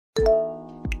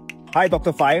Hi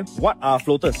Dr. Fai, what are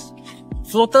floaters?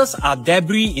 Floaters are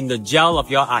debris in the gel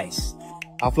of your eyes.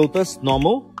 Are floaters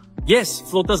normal? Yes,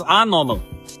 floaters are normal.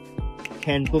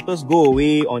 Can floaters go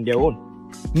away on their own?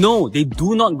 No, they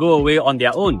do not go away on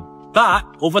their own. But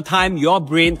over time, your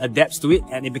brain adapts to it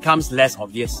and it becomes less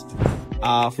obvious.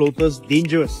 Are floaters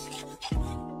dangerous?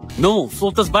 No,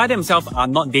 floaters by themselves are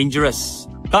not dangerous.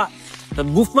 But the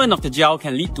movement of the gel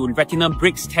can lead to retinal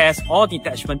breaks, tears, or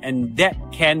detachment, and that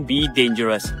can be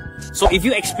dangerous. So if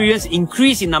you experience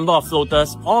increase in number of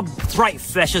floaters or bright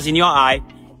flashes in your eye,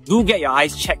 do get your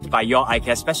eyes checked by your eye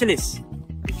care specialist.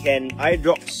 Can eye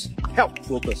drops help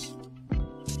floaters?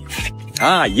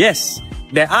 Yes.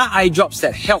 There are eye drops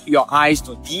that help your eyes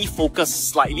to defocus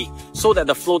slightly so that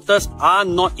the floaters are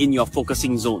not in your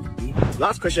focusing zone.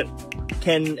 Last question.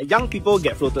 Can young people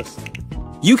get floaters?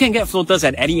 You can get floaters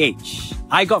at any age.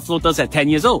 I got floaters at 10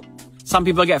 years old. Some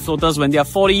people get floaters when they are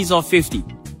 40s or 50.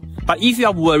 But if you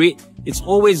are worried, it's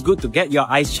always good to get your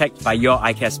eyes checked by your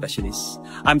eye care specialist.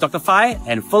 I'm Dr. Fai,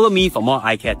 and follow me for more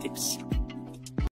eye care tips.